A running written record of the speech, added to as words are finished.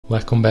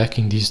Welcome back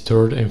in this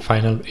third and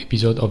final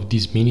episode of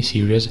this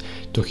mini-series,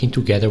 talking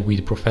together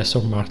with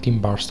Professor Martin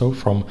Barstow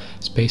from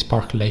Space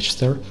Park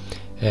Leicester,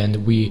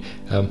 and we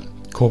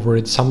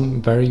covered some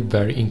very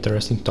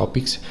interesting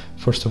topics.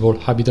 First of all,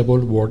 Habitable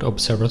World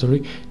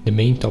Observatory, the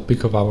main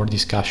topic of our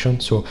discussion.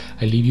 So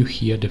I leave you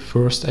here the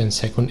first and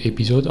second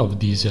episode of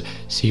this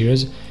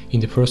series.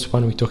 In the first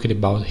one, we talked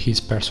about his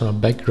personal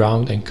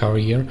background and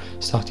career,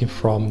 starting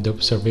from the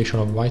observation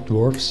of white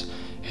dwarfs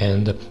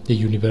and the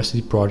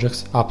university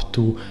projects up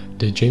to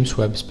the James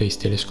Webb Space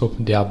Telescope,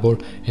 the Hubble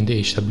and the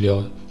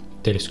HWO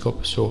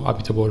telescope. So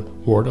Habitable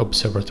World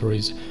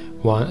Observatories,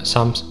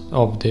 some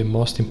of the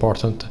most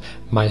important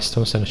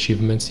milestones and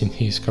achievements in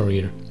his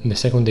career. In the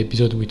second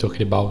episode, we talked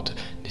about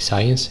the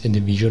science and the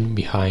vision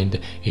behind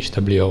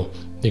HWO,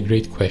 the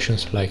great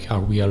questions like,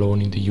 are we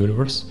alone in the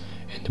universe,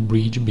 and the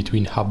bridge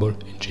between Hubble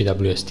and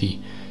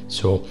JWST.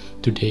 So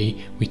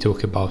today we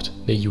talk about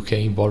the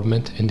UK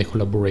involvement and the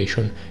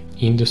collaboration,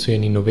 industry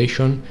and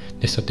innovation,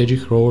 the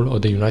strategic role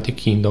of the United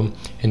Kingdom,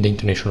 and the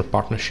international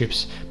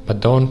partnerships.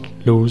 But don't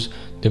lose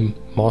the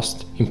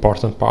most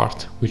important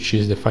part, which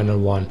is the final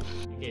one.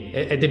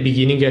 At the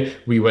beginning,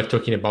 we were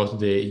talking about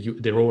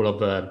the role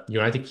of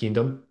United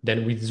Kingdom.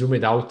 Then we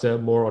zoomed out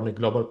more on a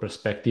global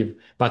perspective.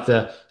 But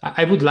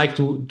I would like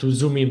to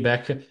zoom in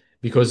back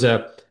because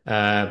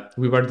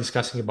we were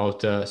discussing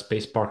about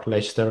Space Park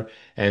Leicester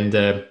and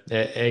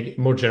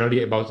more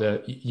generally about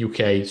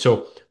UK.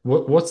 So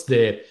what's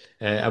the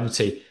I would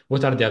say,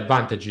 what are the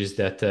advantages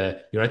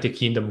that United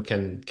Kingdom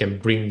can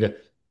bring,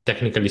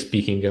 technically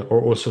speaking,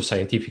 or also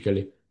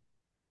scientifically?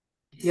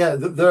 Yeah,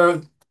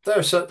 there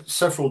are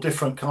several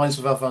different kinds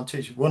of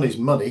advantage. One is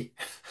money,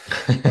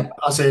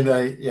 as in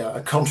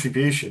a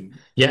contribution.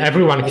 Yeah,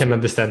 everyone As, can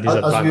understand this as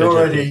we advantage,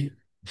 I think. already,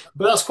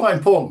 but that's quite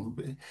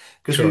important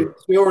because Sure.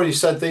 we already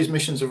said these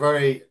missions are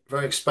very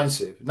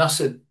expensive.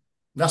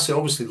 NASA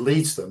obviously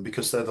leads them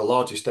because they're the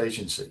largest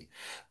agency,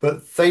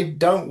 but they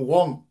don't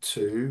want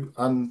to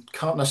and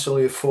can't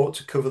necessarily afford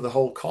to cover the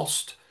whole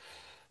cost.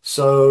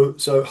 So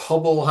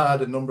Hubble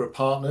had a number of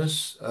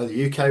partners. The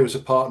UK was a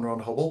partner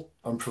on Hubble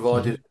and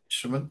provided Mhm. an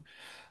instrument.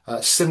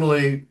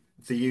 Similarly,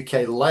 the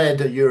UK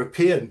led a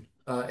European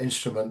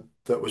instrument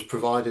that was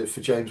provided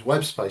for James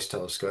Webb Space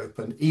Telescope,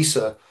 and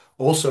ESA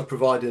also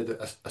provided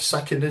a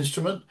second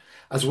instrument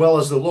as well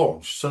as the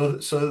launch. So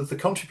the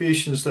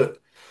contributions that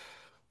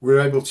we're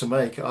able to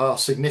make are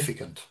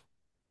significant,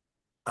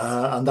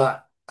 and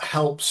that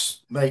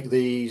helps make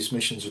these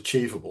missions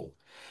achievable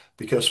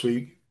because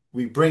we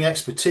bring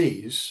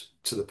expertise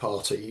to the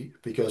party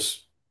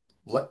because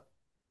the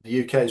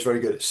UK is very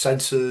good at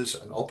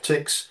sensors and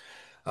optics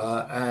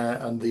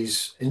and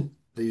these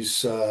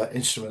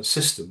instrument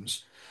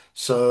systems.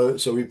 So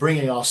we're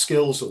bringing our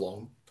skills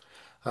along,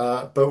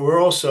 but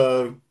we're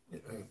also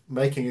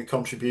making a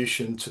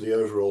contribution to the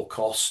overall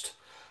cost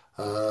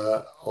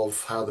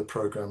of how the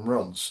program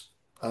runs.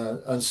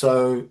 And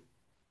so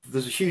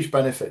there's a huge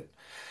benefit.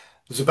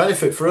 There's a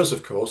benefit for us,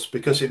 of course,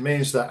 because it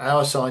means that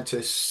our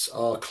scientists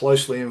are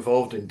closely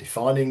involved in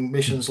defining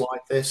missions Mhm.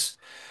 like this.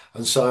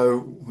 And so,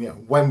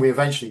 when we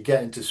eventually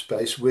get into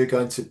space, we're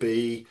going to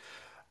be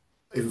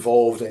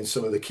involved in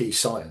some of the key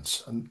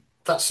science. And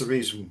that's the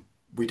reason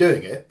we're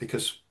doing it,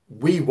 because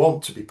we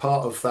want to be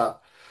part of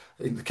that.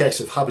 In the case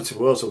of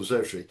Habitable Worlds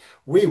Observatory,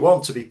 we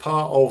want to be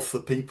part of the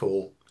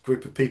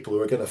group of people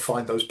who are going to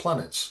find those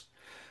planets.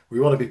 We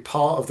want to be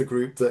part of the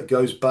group that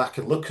goes back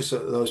and looks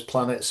at those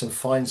planets and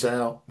finds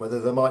out whether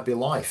there might be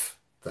life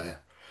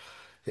there.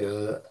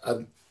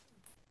 And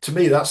to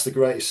me, that's the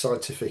greatest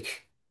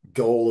scientific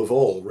goal of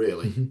all,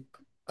 really, Mhm.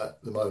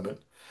 at the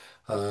moment.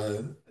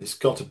 It's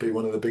got to be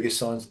one of the biggest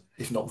science,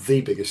 if not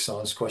the biggest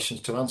science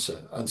questions to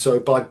answer. And so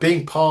by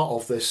being part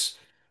of this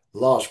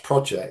large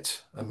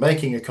project and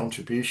making a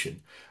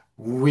contribution,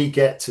 we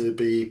get to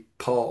be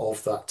part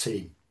of that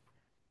team.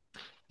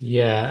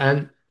 Yeah,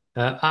 and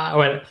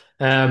well,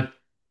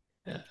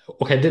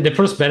 okay, the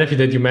first benefit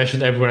that you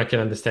mentioned, everyone can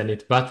understand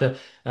it, but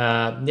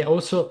yeah,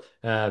 also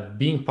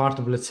being part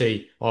of, let's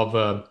say, of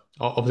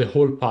the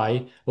whole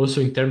pie,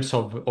 also in terms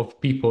of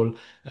people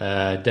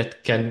that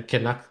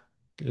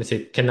let's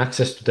say, can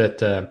access to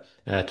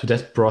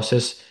that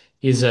process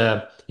is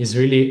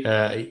really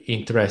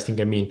interesting.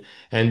 I mean,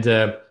 and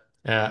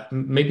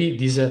maybe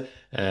this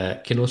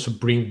can also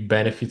bring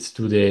benefits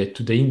to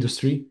the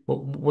industry.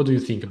 What do you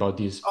think about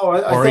this? Oh,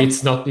 I Or think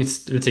it's not,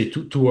 it's, let's say,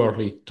 too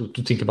early to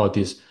think about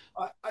this.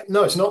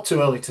 no, it's not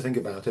too early to think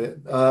about it.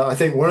 I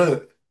think one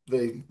of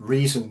the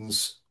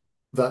reasons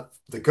that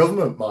the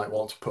government might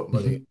want to put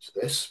money Mhm. into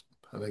this,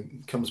 I think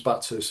it comes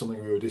back to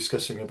something we were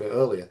discussing a bit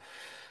earlier,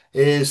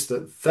 is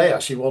that they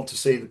actually want to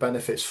see the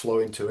benefits flow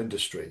into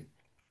industry.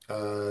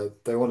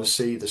 They want to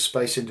see the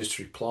space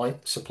industry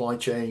supply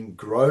chain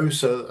grow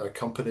so that there are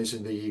companies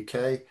in the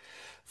UK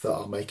that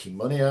are making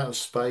money out of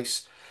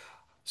space.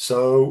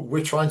 So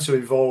we're trying to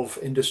involve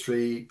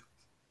industry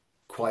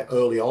quite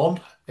early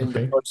on in the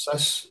Okay.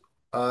 process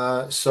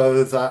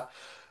so that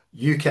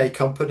UK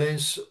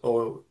companies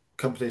or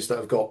companies that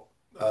have got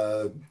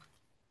uh,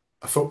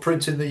 a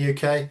footprint in the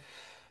UK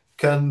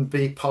can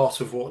be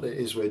part of what it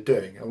is we're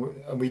doing.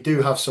 And we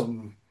do have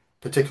some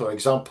particular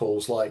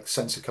examples like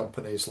sensor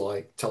companies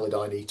like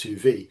Teledyne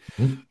E2V,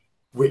 Mhm.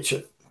 which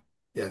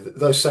yeah,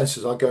 those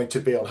sensors are going to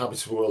be on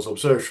Habitable Worlds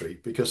Observatory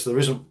because there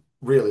isn't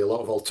really a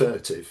lot of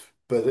alternative.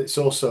 But it's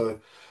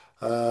also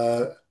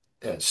uh,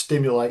 yeah, it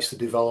stimulates the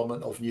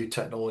development of new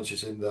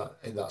technologies in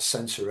that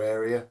sensor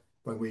area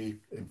when we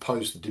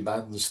impose the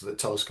demands that the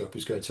telescope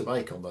is going to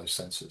make on those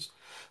sensors.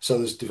 So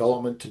there's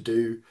development to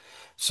do.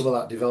 Some of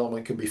that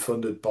development can be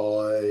funded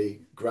by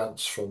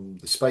grants from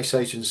the Space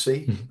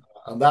Agency, Mhm.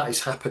 and that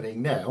is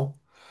happening now.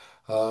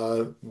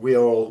 We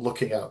are all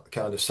looking at the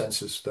kind of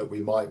sensors that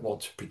we might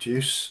want to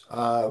produce.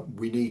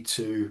 We need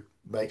to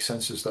make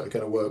sensors that are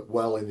going to work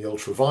well in the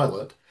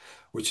ultraviolet,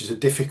 which is a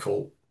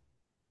difficult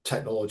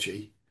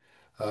technology,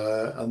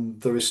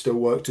 and there is still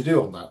work to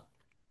do on that.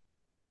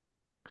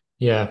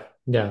 Yeah,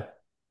 yeah.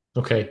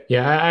 Okay.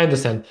 Yeah, I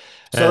understand.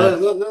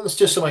 So that's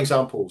just some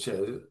examples. You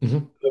know,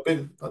 Mhm.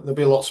 there'll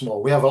be lots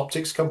more. We have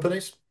optics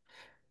companies,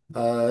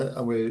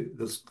 and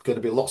there's going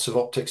to be lots of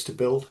optics to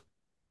build.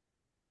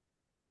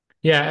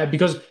 Yeah,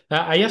 because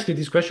I asked you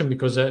this question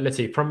because let's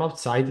say from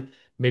outside,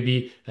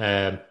 maybe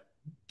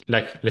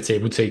like let's say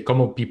I would say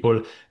common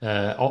people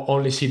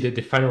only see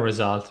the final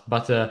result,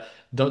 but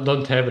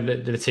don't have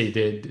let's say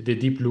the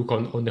deep look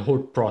on the whole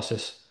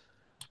process.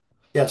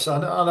 Yes,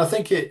 and I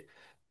think it,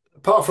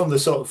 apart from the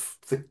sort of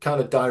the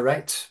kind of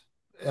direct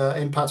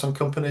impact on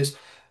companies,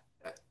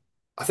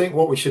 I think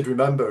what we should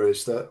remember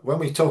is that when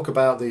we talk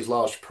about these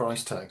large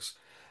price tags,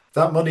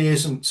 that money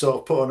isn't sort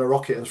of put on a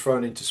rocket and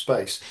thrown into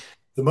space.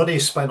 The money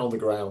is spent on the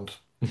ground.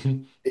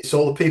 Mhm. It's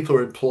all the people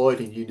who are employed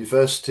in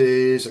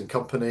universities and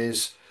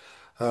companies.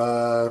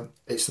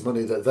 It's the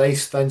money that they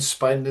then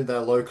spend in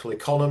their local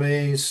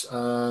economies.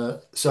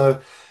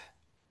 So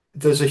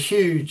there's a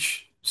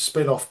huge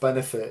spin-off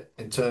benefit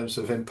in terms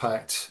of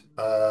impact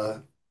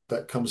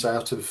that comes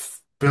out of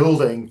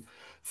building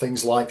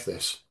things like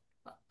this.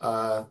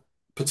 uh,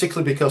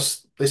 Particularly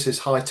because this is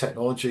high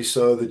technology.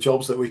 So the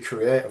jobs that we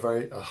create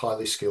are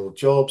highly skilled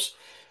jobs.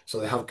 So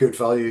they have good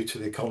value to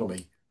the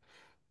economy.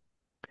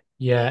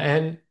 Yeah,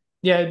 and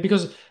yeah,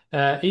 because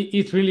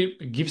it really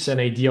gives an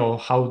idea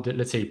of how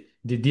let's say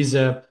this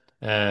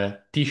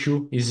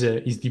tissue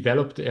is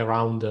developed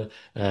around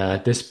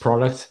this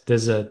product,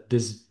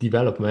 this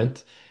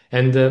development,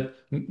 and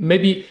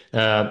maybe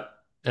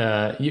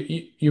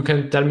you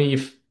can tell me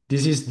if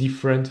this is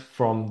different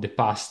from the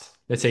past.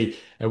 Let's say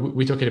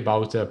we're talking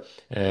about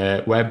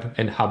Webb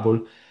and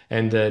Hubble,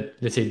 and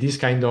let's say this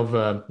kind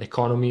of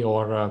economy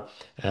or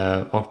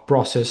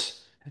process.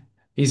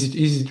 Is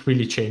it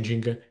really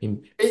changing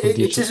in It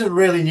digital? isn't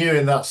really new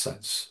in that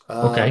sense.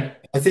 Okay.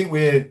 I think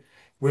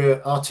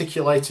we're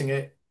articulating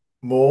it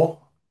more.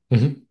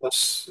 Hmm.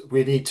 Yes,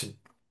 we need to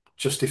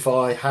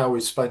justify how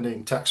we're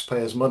spending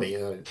taxpayers' money.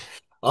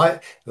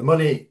 I the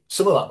money,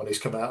 some of that money's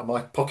come out of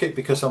my pocket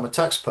because I'm a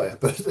taxpayer,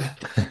 but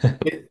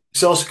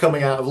it's also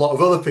coming out of a lot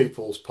of other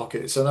people's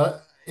pockets. And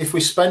if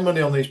we spend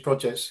money on these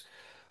projects,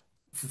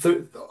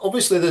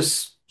 obviously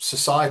there's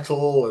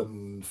societal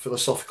and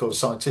philosophical and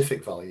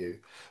scientific value,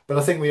 but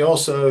I think we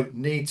also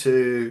need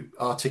to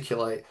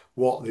articulate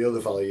what the other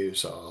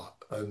values are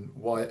and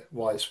why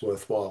it's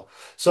worthwhile.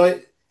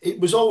 So it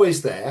was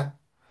always there,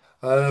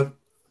 uh,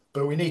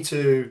 but we need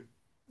to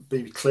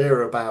be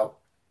clear about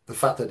the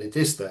fact that it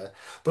is there.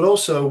 But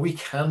also we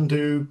can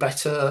do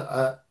better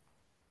at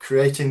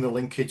creating the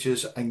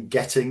linkages and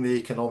getting the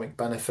economic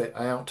benefit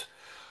out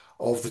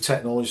of the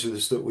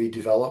technologies that we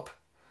develop.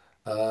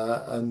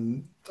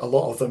 And a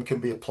lot of them can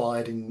be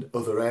applied in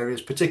other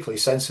areas, particularly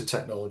sensor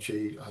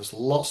technology has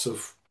lots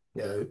of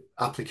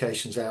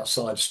applications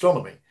outside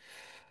astronomy.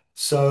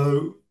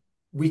 So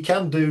we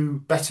can do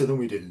better than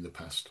we did in the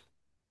past.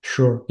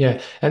 Sure.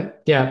 Yeah. And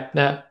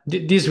yeah,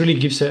 this really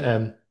gives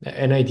an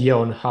idea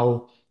on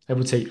how I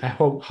would say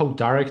how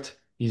direct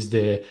is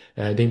the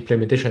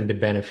implementation and the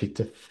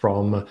benefit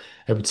from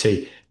I would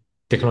say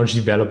technology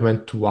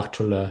development to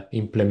actual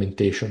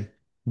implementation.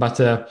 But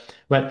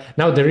well,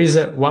 now there is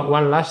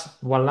one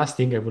last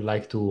thing I would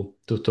like to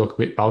talk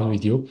about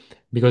with you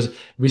because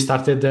we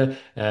started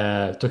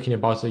talking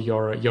about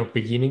your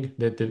beginning,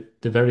 the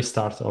very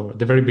start of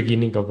the very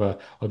beginning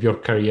of your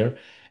career,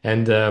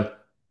 and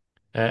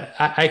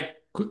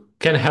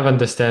can have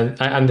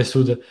I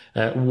understood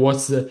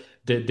what's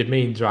the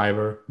main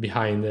driver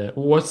behind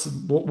what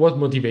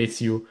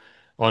motivates you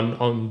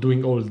on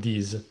doing all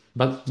these.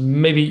 But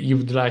maybe you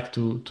would like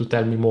to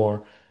tell me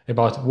more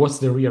about what's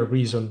the real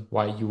reason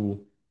why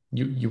you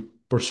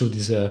pursue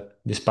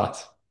this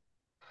path.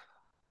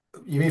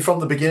 You mean from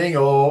the beginning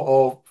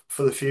or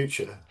for the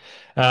future?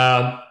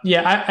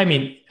 Yeah, I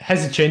mean,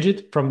 has it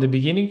changed from the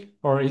beginning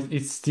or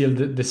it's still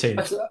the same?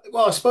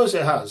 Well, I suppose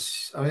it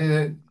has. I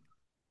mean,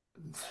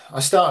 I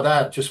started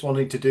out just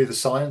wanting to do the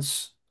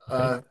science,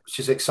 Okay. which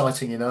is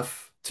exciting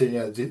enough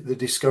to, the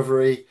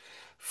discovery,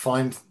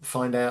 find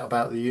out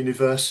about the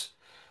universe.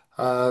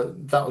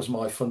 That was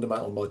my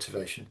fundamental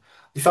motivation.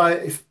 If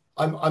I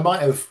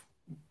might have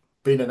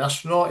been an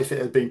astronaut if it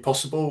had been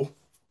possible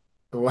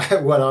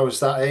when I was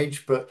that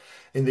age, but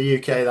in the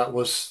UK that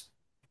was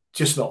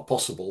just not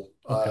possible.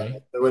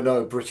 Okay. There were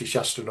no British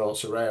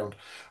astronauts around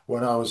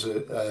when I was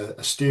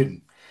a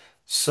student.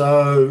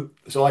 So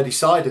I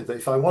decided that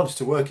if I wanted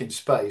to work in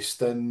space,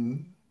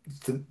 then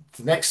the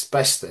next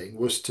best thing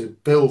was to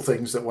build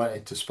things that went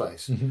into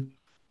space. Hmm.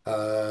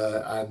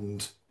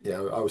 And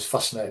I was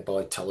fascinated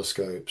by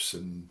telescopes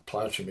and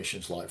planetary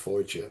missions like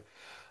Voyager.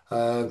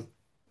 Um,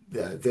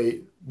 yeah,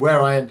 the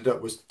where I ended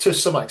up was to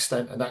some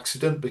extent an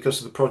accident because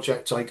of the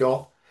project I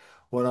got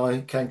when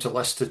I came to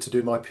Leicester to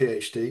do my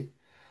PhD.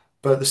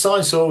 But the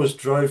science always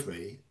drove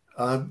me.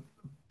 Um,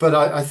 but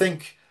I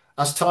think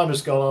as time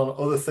has gone on,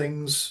 other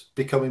things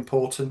become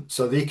important.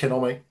 So the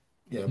economic,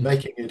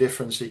 making a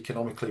difference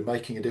economically,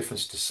 making a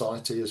difference to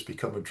society has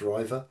become a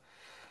driver.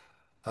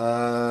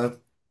 Uh,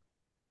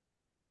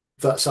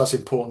 that's as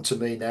important to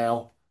me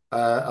now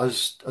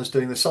as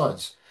doing the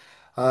science.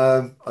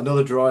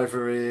 Another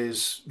driver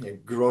is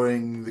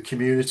growing the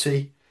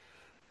community,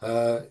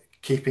 uh,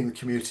 keeping the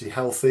community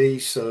healthy,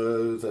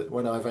 so that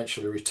when I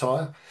eventually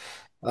retire,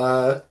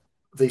 uh,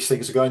 these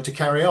things are going to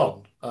carry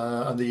on,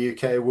 and the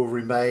UK will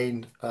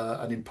remain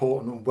an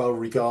important and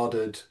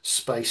well-regarded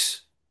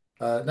space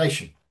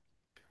nation.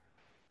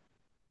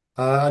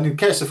 And in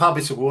case of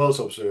Habitable Worlds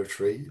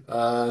Observatory,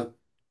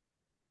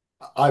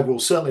 I will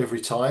certainly have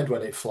retired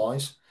when it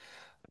flies.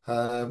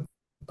 Um,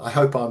 I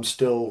hope I'm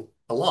still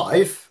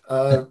alive.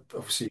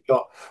 Obviously,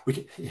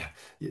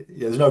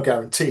 there's no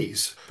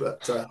guarantees,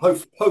 but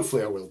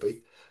hopefully I will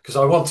be because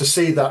I want to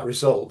see that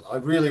result. I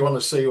really want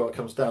to see what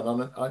comes down,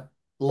 and I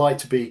like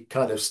to be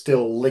kind of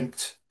still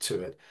linked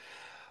to it.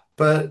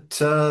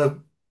 But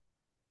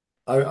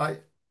I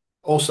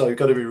also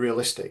got to be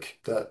realistic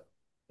that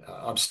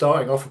I'm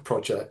starting off a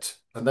project,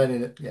 and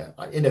then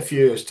in a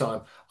few years'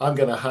 time, I'm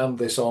going to hand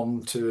this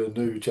on to a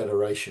new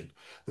generation,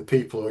 the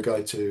people who are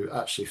going to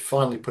actually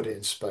finally put it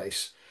in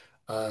space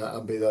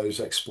and be those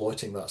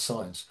exploiting that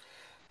science.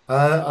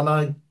 And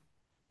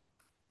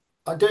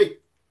I do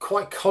it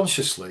quite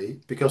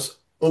consciously because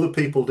other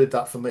people did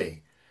that for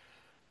me.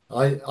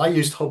 I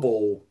used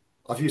Hubble.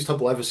 I've used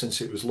Hubble ever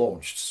since it was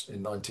launched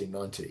in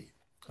 1990.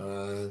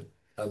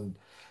 And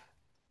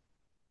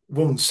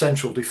one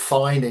central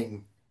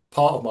defining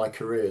part of my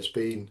career has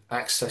been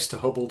access to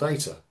Hubble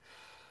data.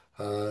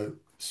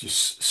 It's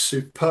just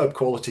superb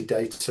quality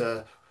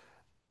data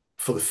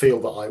for the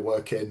field that I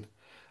work in.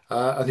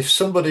 And if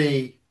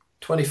somebody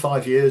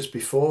 25 years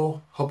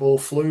before Hubble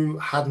flew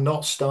had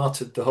not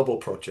started the Hubble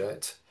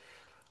project,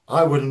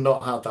 I would have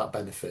not had that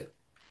benefit.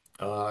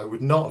 I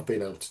would not have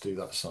been able to do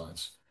that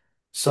science.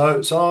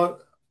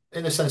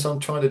 In a sense, I'm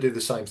trying to do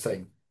the same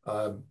thing.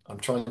 I'm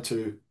trying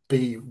to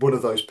be one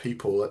of those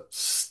people that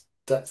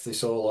sets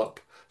this all up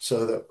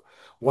so that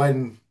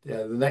when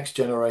the next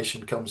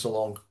generation comes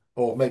along,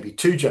 or maybe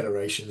two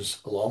generations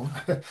along,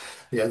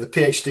 the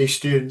PhD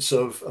students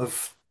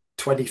of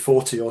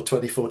 2040 or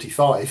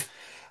 2045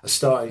 are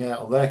starting out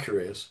on their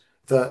careers,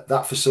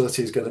 that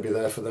facility is going to be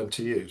there for them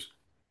to use.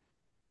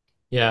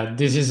 Yeah,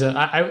 this is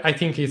I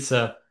think it's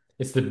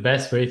the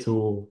best way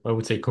to, I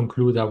would say,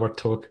 conclude our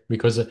talk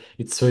because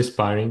it's so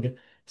inspiring.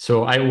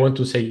 So I want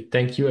to say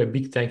thank you, a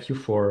big thank you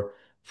for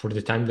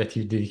the time that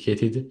you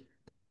dedicated,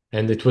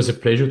 and it was a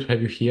pleasure to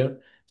have you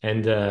here.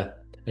 And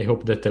I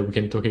hope that we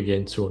can talk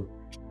again soon.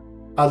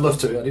 I'd love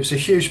to, and it was a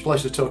huge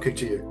pleasure talking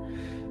to you.